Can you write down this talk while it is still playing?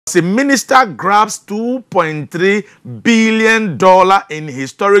The minister grabs $2.3 billion in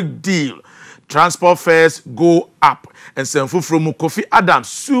historic deal. Transport fares go up. And Senfufromu Kofi Adams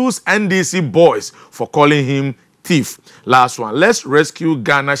sues NDC boys for calling him thief. Last one. Let's rescue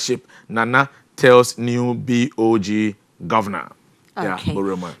Ghana ship. Nana tells new BOG governor. Okay.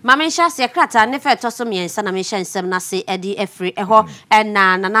 Mama Shas Yakrata never tossed me and Sanamisha Sem Nasi Eddie Efri Eho and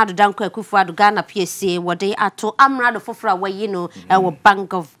Nanado Danko Kufu Ghana PSC what they are to Amrado Fofra where you know our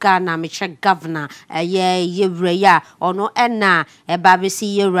Bank of Ghana Michelle Governor ye or no enna a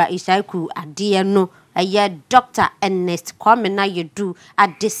babisi yera isaiku a dear no a year Dr. Ernest Kwame na you do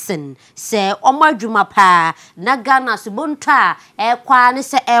Addison say Oma Juma pa na Ghana subunta kwa ne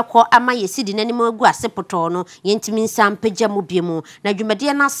se ekwo ama yesidi nanimo agu asepotono yentimi nsam pagya mu biemu na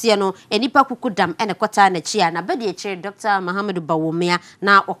dwumade na ase no enipa kukudam ene kwata na chia na bedi e Dr. Mohammed Bawumia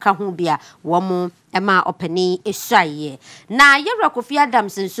na oka ho bia wo mo ema opani esuaye na yewra Kofi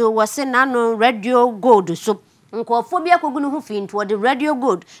Adams nso wo se na no Radio Gold so nkofo bia kogunu hu finto de Radio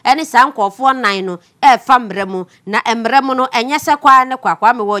Gold ene sa nkofo nan no e fa mremu na emremu no enye se kwa ne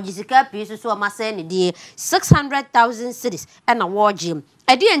kwa me wo gisika pi so ma se ne die 600,000 cedis ena wo gim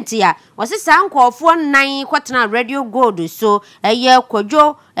edi entia wo se sa nkofo nan kwatena Radio Gold so eye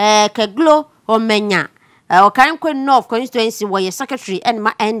kwadwo kaglo omenya okan kwen North constituency wo ye secretary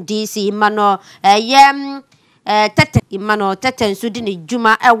enma NDC mano tete imano tete nso di ne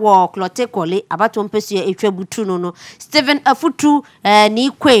djuma ewo klote kole abato mpesi etwabutu no Stephen Afutu ni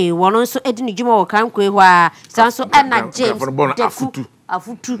kwe wono nso edi ne djuma wo kan kwe ho a sanso na James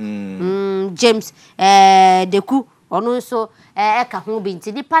Afutu James Deku ono nso eka ho bi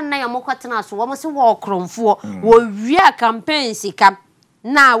nti dipa na yomokotena so wo mo se wo kromfo wo wia campaign sika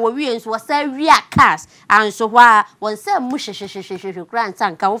na wo wie nso wasa wia cars anso hwa won se mu hwehwehwehwe kra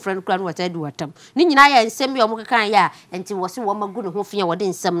ntanka wo friend kra no wata di watam ni nyina ya nsem yo mokekan ya enti wo se wo magu ne ho fia wo de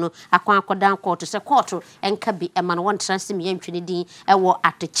nsem no akwan akodan court se court enka bi ema no won transim ya ntwene din ewo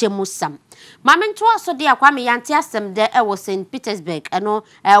atechemu sam mamento aso de akwa me yante asem de ewo St Petersburg eno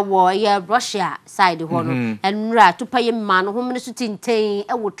ewo ye Russia side ho no enra to paye ma no ho mene so tinten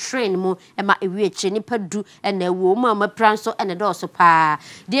ewo train mu ema ewie kire ni padu ena ewo ma pranso ena do so pa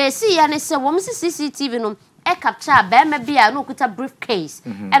they see ya ne se wo CCTV no e capture be ma bia no kuta briefcase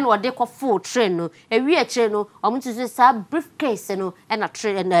and wo de ko full train no ewie kire no o mtu sa briefcase no na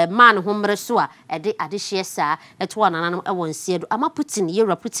train man ho mre so a e de ade hye sa eto ananam e won sie do ama Putin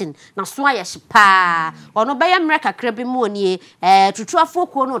yera Putin na so aye hyepa ono be ya mre kakra bi mu oni tutu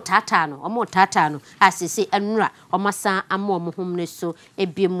afoko no tata no o mo tata no asese enura o masa ama o ho mre so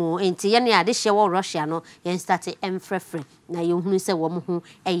ebiemu enti ye ne ade hye wo Russia no yen start emfrefre na ye hunu se wo mo ho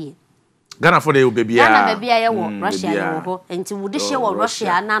eye Ghana for the baby. Ghana baby ya wo Russia wo enti wo de hye wo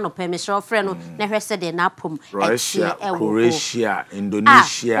Russia na no permission frɛ no na hwɛ de na pom Russia, Croatia,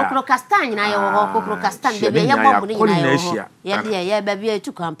 Indonesia. Kokro na ye wo Kokro Kastan baby ya bombo ni na ye wo ye baby ya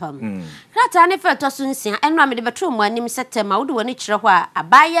tu kampam krata ne fe to so nsia eno amede beto mu anim September wo de woni kyerɛ hɔ a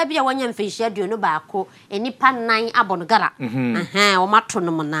abaya bia wonya mfenhia aduonu baako enipa nan abonogara wo mato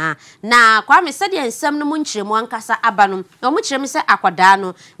no mo na kwa me sɛ de nsɛm no mu nkyerɛ mu ankasa aba no wo mu kyerɛ me sɛ akwada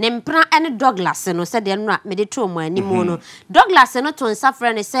no ne mpra Douglas no said de no me de to mu animu no Douglas no to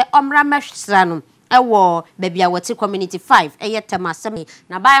nsafre ne se omra mahsra no ewo bebia wati community 5 eye temasem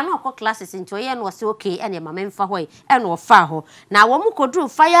na baya no ko classes into ye no se okay ene ma memfa hoy ene wo fa ho na wo mu kodru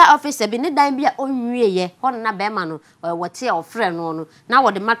fire officer bi ne dan bia onwie ye ho na be ma no wati e ofre no na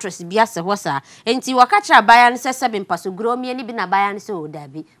wo de mattress bia se ho sa enti wo ka kira baya no se sebe mpaso gromie ni bi na baya no se o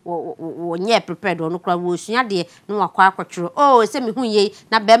dabi wo nye prepared no kra wo sua de no wakwa akotwero o se me hu ye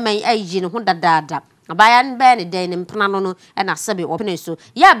na be man ayiji ne ho dadada abayan be ne den mpana no na sebe opene so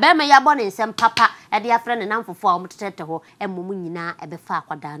ya be ma ya bo ne nsem papa e de afre ne namfofo a omtetete ho emom nyina e be fa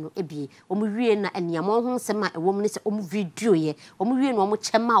akwada no ebie omu wie na aniamo ho nsem a ewom ne se omu video ye omu wie no omu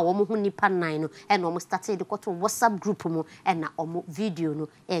chema a omu ho nipa nan no e na omu started de koto WhatsApp group mu e na omu video no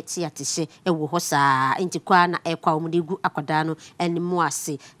e ti atehye e wo ho saa enti kwa na e kwa omu de gu akwada no enimu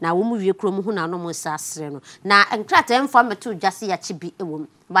ase na omu wie kro mu hu na no mu sa asre no na enkrata emfa meto dwase ya chibi ewom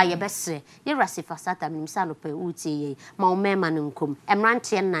ba ye besre ye rasifa sata minimsa no pe utie ye ma o mema no nkom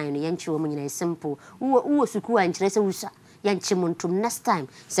emrante nan no ye nchi wo mu nyina simple wo suku ankyere se wusa ye nchi montum next time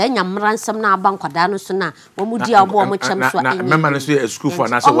se nyamra nsam na aba nkwada no so na wo mu di abo mo chem so na mema no so ye school for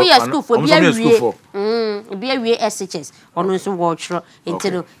na so wo school for bi awie SHS ono so wo chro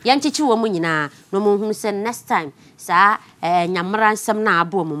entino ye nchichi wo mu nyina no mo hu se next time sa nyamra nsam na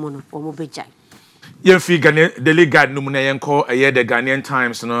aba mo no wo mu bejai Yefi Ghana Daily Guide no mu na yenko the Ghanaian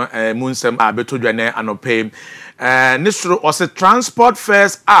Times no munsem abetodwa na anope nisro was transport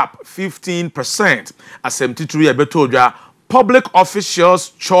fares up 15% asem titru ye betodwa public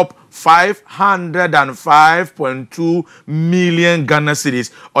officials chop 505.2 million Ghana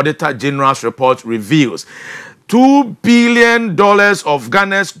cedis, Auditor General's report reveals. $2 billion of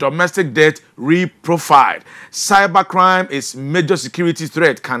Ghana's domestic debt reprofiled. Cybercrime is major security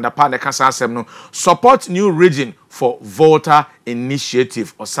threat. Kandapa Nekasa Semno support new region for voter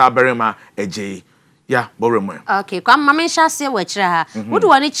initiative. Osaberema Eje. Yeah, boremwe. Okay, kwa mama nshase wechira ha. Wudu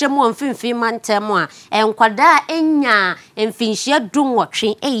wani chemu mfimfi mantemu a enkwada enya mfinhia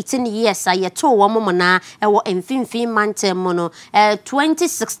dunwotwe 18 years ayeto wo momona ewo mfimfi mantemu no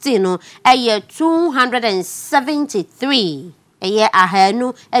 2016 no 273 eye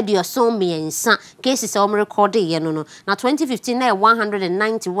ahanu edioso miensa cases om recorded ye no na 2015 na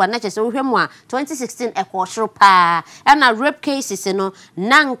 191 na chese wohwemu a 2016 ekwohoro pa na rape cases no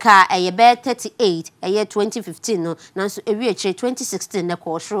nanka eye be 38 eye 2015 no na so ewiechire 2016 na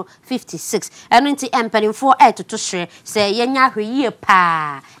ekwohoro 56 eno nti empanimfo etoto hwe se yenya hweye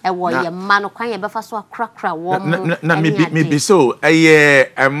pa ewo ye ma no kwan ye befa so akrakra wo na me so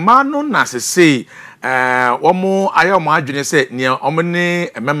eye ema no na sese womo ayomo adwene se ne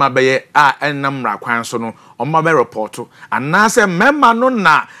omne mema beye a enam rakwan so no omma be reporto anase mema no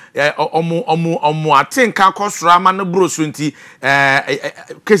na omu atenka kosoro ama no broso nti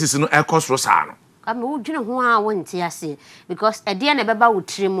cases no ekosoro sa no kama udwene ho a wonti ase because ade na beba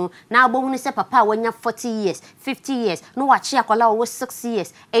wotremu na abohunu se papa wanya 40 years 50 years no wachi akola wo 6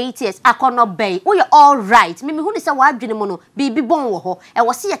 years 8 years akono bay we all right mimi hunu se wadwene mu no bibi bon wo ho e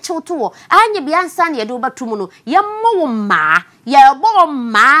wo se ye chewto wo anya bi ansa na ye do batumu no ye mo ma ye bo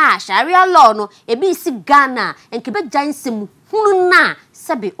ma sharia law no e bi si Ghana enke be jansem hunu na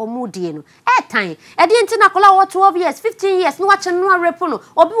sabe omudie no time edi ntina kola wo 12 years 15 years no wache no repo no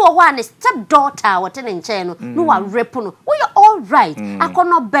obi wo ho an step daughter wote ne nche no no wa repo no we all right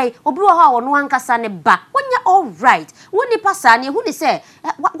akono bay obi wo ho wo no ankasa ne ba wonya all right woni pasa ne hu ni se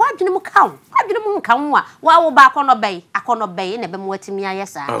wadwene mu kawo wadwene mu nkanwa wa wo ba akono bay na be mu watimi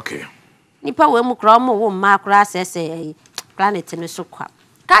ayesa okay nipa we mu kra mo wo ma kra sese planet no so kwa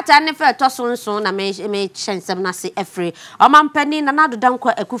kata ne fe to sonso na me chensem na se efre omampani na nadodanko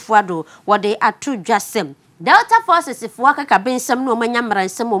akufuado wode atu dwasem Delta Forces fuaka kabensam no manya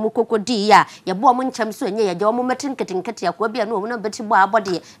mransam omu kokodi ya yebo omu ncham so enye yaje omu metinketenkete yakwa bia no omu na beti bo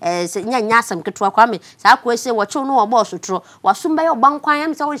abode nya asam ketwa kwa me sa akwa se wo chu no obo sotro wasumba ye obankwan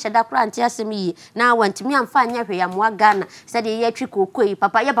yam se wo hyeda kra anti asem yi na wantimi amfa anya hwe ya moa Ghana se de ye twi kokoi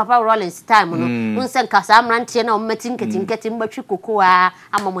papa Rollins time no unse nkasa amrantie na omu metinketenkete mbatwi kokoa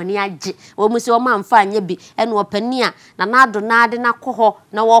amamani age omu se omu amfa anya bi ene opani a na nado na ade na koho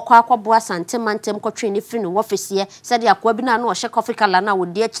na wo kwa akwaboa santemantem kotwe ne firi office ye said yakwa bi na no hye Kofi kala na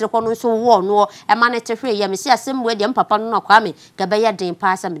wodi akire kwo no so wo no e ma ne tehwe ye me si asem we de papa no na kwa me ga be ye den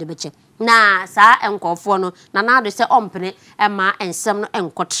pa asem de beche na sa enkofo no na na do se ompene e ma ensem no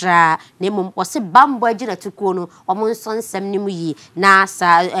enkotra na mum wo se bambo agira tukuo no omo nso nsem ni mu yi na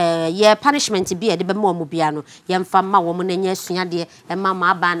sa ye punishment bi e de be ma omu bia no ye mfa ma wo mo na nya asua de e ma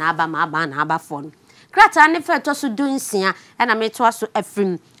ma aba na aba fo no krata ne fe to so dunsia e na me to aso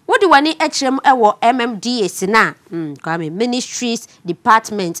afrim Wodi wani hrem ewo MMDA na kwame ministries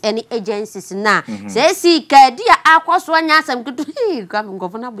departments any agencies na say si kadia akwaso anya asem kutu kwame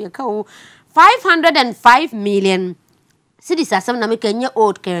ngofo na bo yeka o 505 million cedis asem na make nye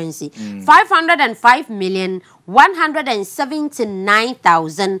old currency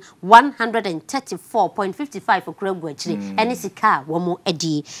 505,179,134.55 okra guachiri ene sika wo mo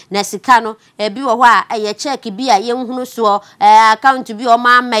adi na sika no bi wo ho a ye check bi a ye nhunu so account bi o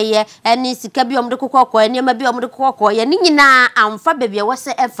ma amaye ene sika bi o mde kokoko ene ma bi o mde kokoko ye ni nyina amfa ba bi wo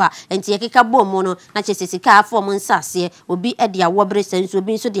se efa enti ye keka bom no na che sika afo mo nsase obi edi awobre senso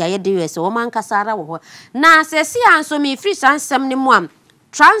obi nso de aye de US wo man kasara wo ho na se si anso mi free sansem ni mo am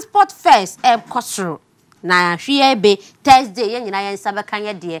transport fares kosoro na hwie be Thursday ye nyina ye nsabe kan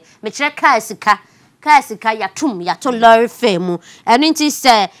ye de me kire ka sika yatum yato lorry fare mu eno nti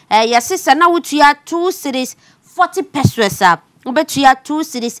se yesese na wotua 2 cedis 40 pesos up obetua 2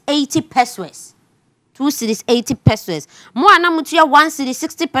 cedis 80 pesos 2 cedis 80 pesos mo ana mutua 1 cedi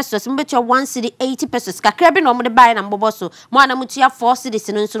 60 pesos mbetua 1 cedi 80 pesos kakra bi no mo de buy na mbobo so mo ana mutua 4 cedis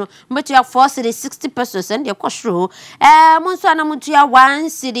no nso mbetua 4 cedi 60 pesos and de kwosro mo nso ana mutua 1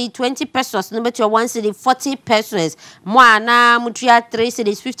 cedi 20 pesos no mbetua 1 cedi 40 pesos mo ana mutua 3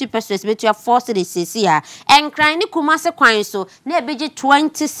 cedi 50 pesos mbetua 4 cedi sesia enkran ni kumase kwan so na ebeji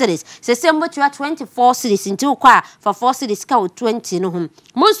 20 cedis sese mbetua 24 cedis nti kwa for 4 cedis ka 20 no ho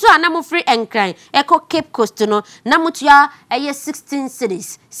mo nso ana mo free enkran eko Cape Coast no na mutua 16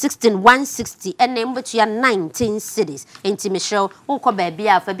 cities 160 and mutua 19 cities enti me show ukọ ba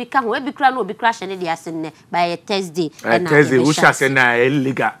bia fa bi ka ho e bi kra no obi kra hye ne dia senne by Thursday Thursday we shall say na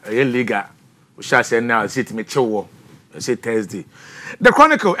illegal we shall say now sit me chewo say Thursday. The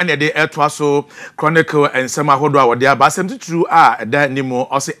Chronicle and the day so Chronicle and some ahodo they are basem true that nimo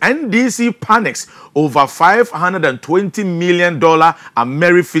or say NDC panics over $520 million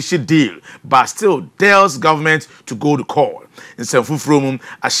Ameri-Fishy deal, but still dares government to go to court. In Senfufromum,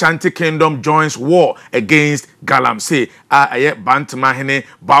 Ashanti Kingdom joins war against Galamsey. Aye Bantamahene,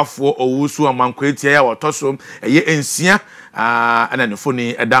 Bafo, Owusu, Amankwetia, or Tosom, aye Ensia, and then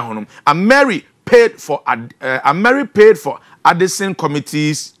funny Adahonum. Ameri paid for Addison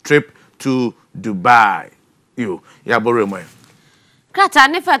Committee's trip to Dubai. You, Yaboremo.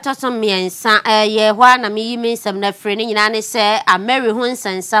 Krata ne fa to so miensa ye hwa na me yimi nsam na frɛ ne nyina ne se Ameri ho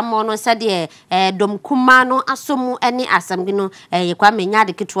nsensam no se de dom kuma no asomu ene asam gi no ye kwa menya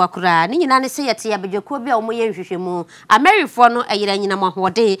de keto akora ne nyina ne se yete ya bedwako bi a omo ye nhwehwemu Ameri fo no yira nyina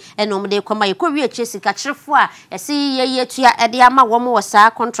mahode ene omo de kwama ye kɔwi achi sika kyerefo a ese ye tua de ama wo mo sa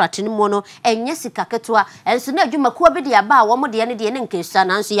contract ne mu no enye sika keto enso na adwumakuo bi de aba a wo mo de ne de ne nkesa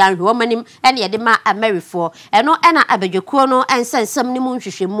na nso ya nhwe wo manim ene ye de ma Ameri fo eno ena abedwako no ensense ni mu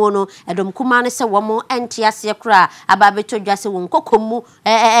nhwehwemu no edom kuma ne se wo mo enti ase kra aba betodwa se won kokomu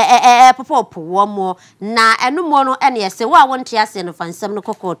popopo wo mo na enu mo no ene se wo a wonti ase no fansam no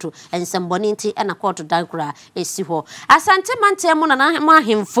kokoto ensemboni nti ena koto dan kra esi ho asante mante mo na ma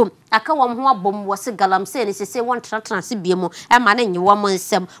hemfom aka wo ho abom wo se Galamsey ne se won tratra se bie mo e ma ne nye wo mo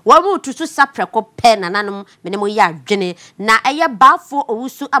nsem wo mo tutu sapreko pe na nanom mene mo ya adwene na eye Bafo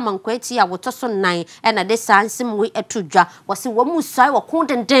Owusu Amankwati a wotoso nan e na de sansem we etodwa wo se wo mu sai wo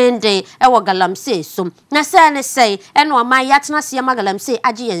kondendende e wo Galamsey so na se ne sei e no ma yatena se ma Galamsey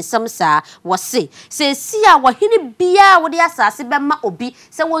age yensem saa wo se si a wo hene bia wo de asase be ma obi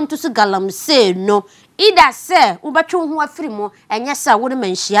se won tusu Galamsey no ida se ubetwe ho afiri mu enye sa wo ne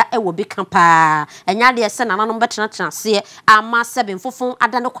manhia e wo bi ka pa enya de se nananom betena se ama seben fofon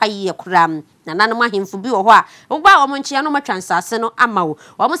ada no kwaye kuram nananom ahemfo bi wo ho a wo ba wo nchia no matwansase no ama wo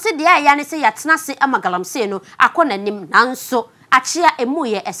mo se de ya ne se yatena se ama Galamsey no akonanim nanso achia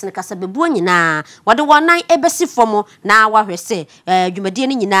emuye esene kasa bebuo nyina wode wonan ebesi fomo na wahwese dwumadie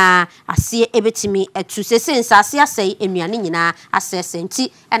ni nyina ase ebetimi etu sese nsase asai enuane nyina asese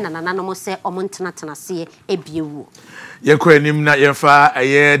nti enanananom se omontenatena se ebiewu Yenko enim na yenfa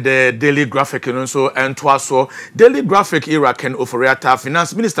the Daily Graphic no so ento aso Daily Graphic era Ken Oforiata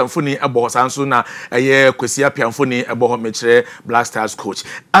Finance Minister mfoni ebo sanso na Kwesi Apia mfoni ebo ho mekire Black Stars coach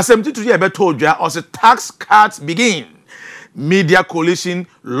asem titu ye beto odwa o se tax cuts begin. Media coalition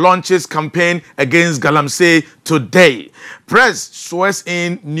launches campaign against Galamsey today. Press swears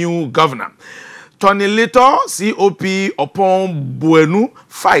in new governor. Tony Little, COP upon Buenu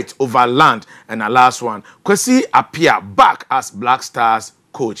fight over land. And the last one, Kwesi appear back as Black Stars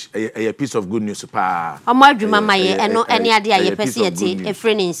coach. A piece of good news pa. Omadwuma maye eno ene ade aye pese yeti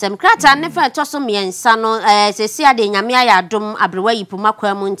efreni nsem krata ne fa toso miensa no sesi ade nyame ayadom abrewa yipuma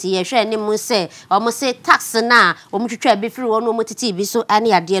kwamu nti ye hwe ne mu se omo se tax na omutwetwa befiri wo no omotiti bi so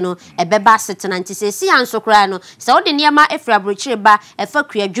ane ade no ebeba setena nti sesi ansokra no se ode niema efri abrochire ba efa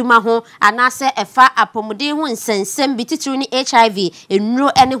kuadwuma ho anase efa apomuden ho nsensem bititiru ni HIV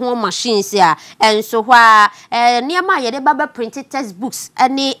enuro ene ho machines a enso hwa niema ye de baba printed textbooks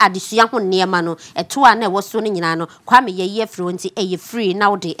ani adesua ho niema no eto a na ewoso no nyina no kwa me ye free nti eye free na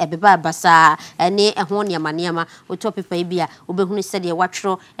wode ebeba basa ani eho niema oto pepa bia obehunu se de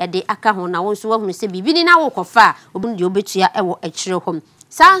watwro de aka ho na wonso wahunu se bibi ni na wokofa obunu de obetua ewo ekire hom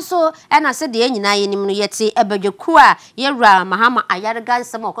sanso ena se de nyina yenim no yete ebadwaku a yewra mahama ayarga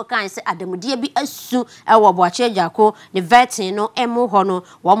nsem okokan se adamudie bi asu ewo boache jako ne vetin no emu ho no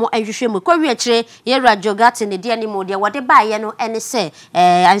wo mo ahwehwemu kwawi akire yewra jogate ne de animu de wode baaye no ene se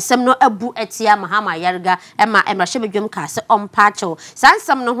ansem no abu etia mahama ayarga ema emrahye bedwam ka se ompacho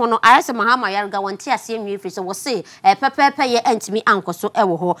sansem no ho no ayese mahama ayarga wonte ase enwi firi so wo se pepepe ye antimi ankoso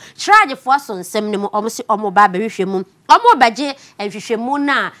ewo ho traje fo so nsem ne mu omo se omo ba behwehwemu omo baje ehwehwemu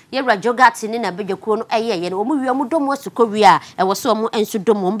na yewra jogate ne na bedwaku no eye no omo wiamu dom wasukowi a ewo so omo ensu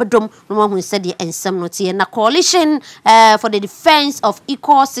dom ombedom no mo hu se de ensem no tie na coalition for the defense of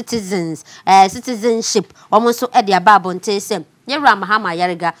equal citizens citizenship omo so e de ababonte se Yewra Mahama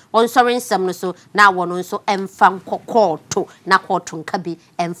Yarega on sorry nsɛm so na wono nso emfa nkɔkɔɔto na kɔɔto nka bi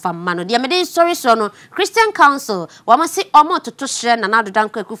emfa mano de mede sorry so no Christian Council wamase omototo hye na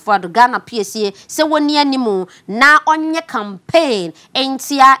nadodanko Akufo-Addo Ghana PSA se woni animu na onye campaign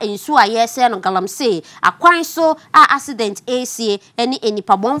entia ensu ayese no galamse akwan so a accident AC eni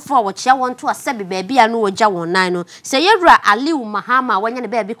enipa bonfo a wɔkyea wɔn to asɛbe baabi a no wɔgya wɔn nan no se Yewra Aliu Mahama wanya ne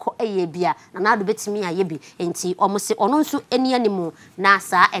baabi kɔ eye bia na nado betimi aye bi enti omose ono nso eni animu na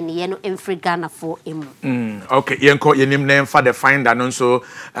sa eniye no emfri Ghana for emu. Okay, yenko yenim na emfa the finder no nso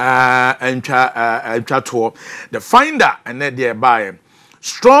entwa to the finder and there by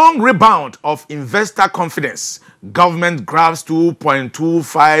strong rebound of investor confidence. Government grabs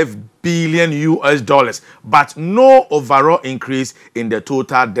 $2.25 billion, but no overall increase in the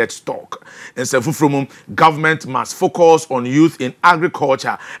total debt stock. In Sefufrumum, government must focus on youth in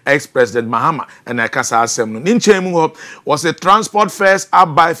agriculture. Ex-President Mahama and Akasa Assembly. Ninchemu was a transport fares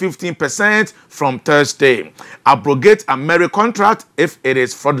up by 15% from Thursday. Abrogate a merit contract if it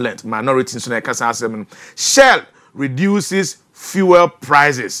is fraudulent. Minorities in Akasa Assembly. Shell reduces fuel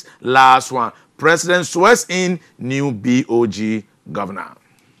prices. Last one. President swears in new BOG governor.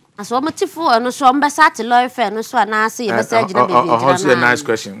 So motifu no so mbesa te lawyer fair no so anase ye besa gina baby. That's a nice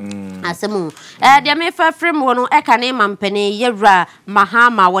question. Asemu de me fa frame wo no e ka ne mampene Yewra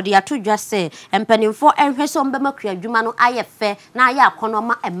Mahama wo de atodwa se empanimfo ehwe so mbema kuadwuma no aye fe na aye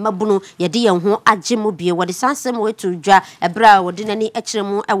akonoma emmabunu ye de ye ho agemu bie wo de sansem wo etudwa ebra wo de nani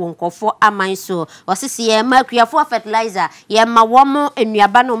ekiremu e wo nkofo aman so wo sese ye ma kuafo fertilizer ye ma wo mo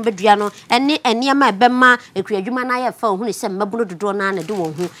enuaba no mbedua no ene eniema ebema kuadwuma na aye fa ho ne se mmabunu dodo na na de wo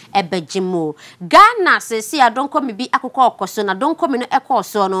ho ebejimo Ghana se si adonko mi bi akokɔ okoso na donko mi no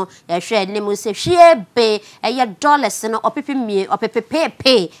ekoso no ye hwe ne mu se hwe be eye dollars no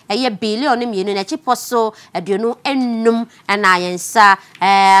opepepe eye billion mi no na chiposo aduonu ennum na yensa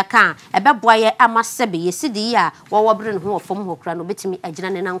ka ebeboa ye amasebe ye sidi ya wo wobre no ho ofom ho kra no betimi agina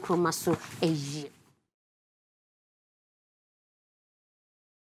ne nankroma so eyi